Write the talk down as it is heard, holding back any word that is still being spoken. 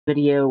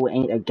Video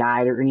ain't a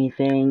guide or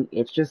anything.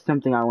 It's just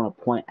something I want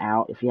to point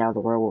out if you have the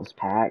werewolves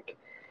pack.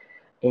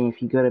 And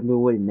if you go to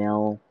Moonwood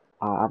Mill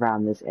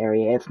around this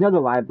area, it's near the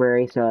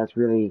library, so it's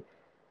really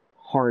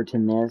hard to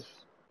miss.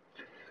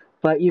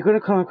 But you're going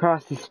to come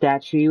across the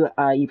statue.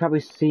 You've probably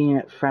seen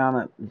it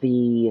from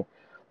the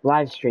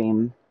live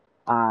stream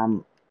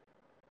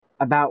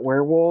about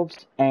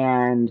werewolves.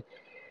 And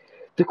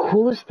the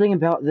coolest thing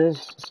about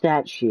this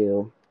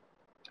statue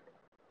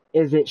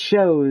is it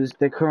shows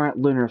the current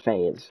lunar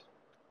phase.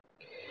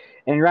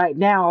 And right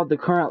now, the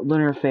current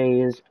lunar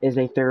phase is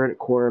a third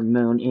quarter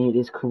moon, and it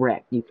is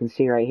correct. You can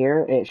see right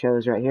here, it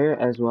shows right here,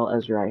 as well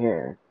as right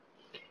here.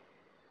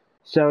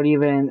 So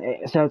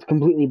it's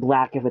completely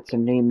black if it's a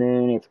new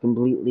moon, it's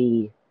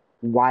completely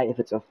white if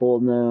it's a full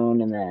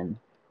moon, and then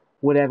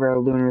whatever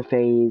lunar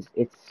phase,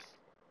 it's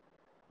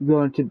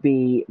going to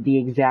be the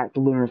exact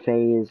lunar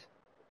phase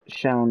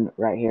shown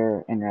right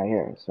here and right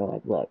here. So,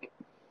 like, look.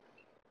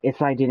 It's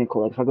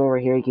identical. Like, if I go over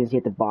here, you can see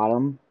at the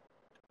bottom,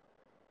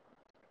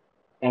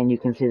 and you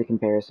can see the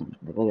comparison.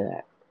 Like, look at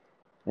that.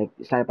 Like,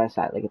 side by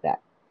side, look at that.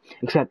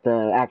 Except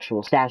the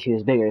actual statue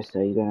is bigger,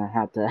 so you're gonna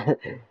have to,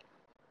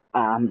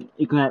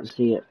 you're gonna have to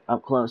see it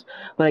up close.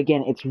 But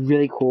again, it's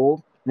really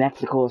cool.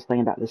 That's the coolest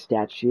thing about this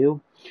statue.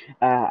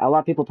 A lot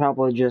of people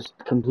probably just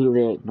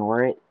completely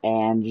ignore it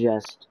and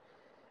just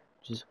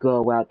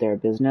go about their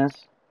business.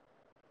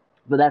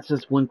 But that's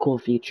just one cool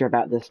feature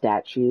about this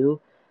statue.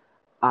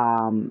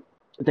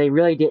 They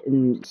really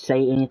didn't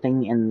say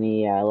anything in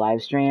the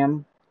live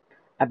stream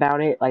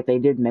about it. Like, they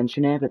did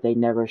mention it, but they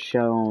never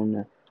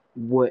shown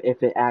what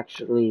if it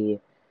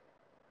actually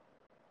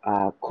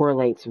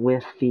correlates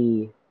with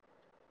the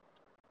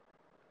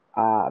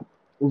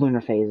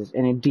lunar phases,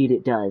 and indeed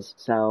it does.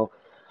 So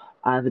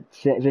if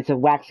it's a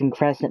waxing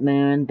crescent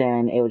moon,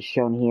 then it was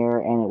shown here,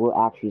 and it will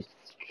actually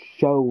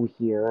show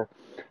here.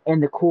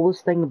 And the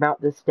coolest thing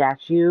about this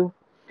statue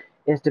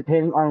is,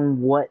 depending on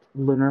what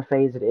lunar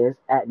phase it is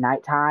at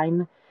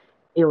nighttime,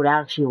 it would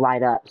actually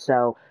light up.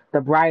 So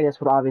the brightest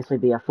would obviously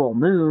be a full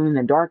moon,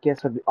 the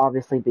darkest would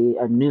obviously be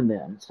a new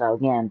moon. So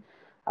again,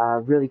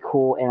 really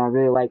cool, and I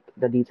really like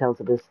the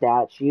details of this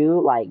statue.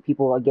 Like,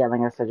 people, again,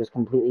 like I said, just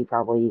completely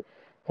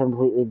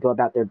go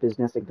about their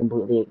business and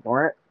completely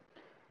ignore it.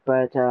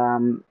 But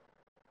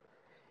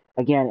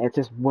again, it's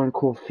just one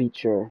cool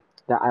feature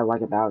that I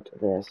like about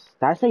this.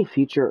 Did I say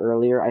feature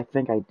earlier? I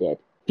think I did.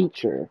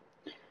 Feature.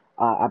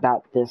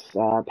 About this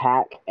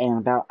pack, and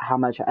about how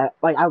much I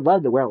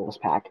love the werewolves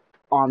pack.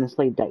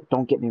 Honestly,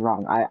 don't get me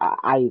wrong.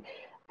 I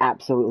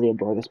absolutely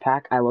adore this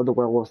pack. I love the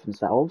werewolves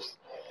themselves.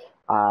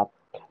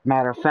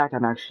 Matter of fact, I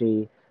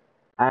actually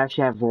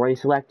have Rory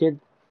selected.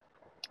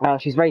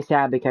 She's very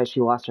sad because she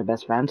lost her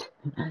best friend.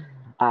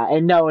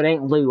 And no, it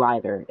ain't Lou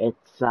either.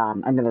 It's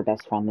another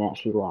best friend that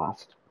she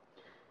lost.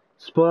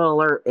 Spoiler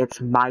alert,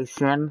 it's my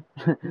sim.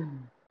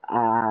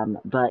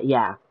 But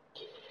yeah.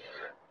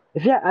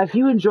 If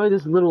you enjoyed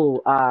this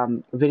little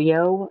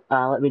video,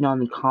 let me know in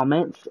the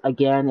comments.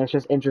 Again, it's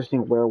just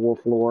interesting werewolf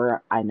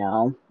lore, I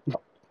know.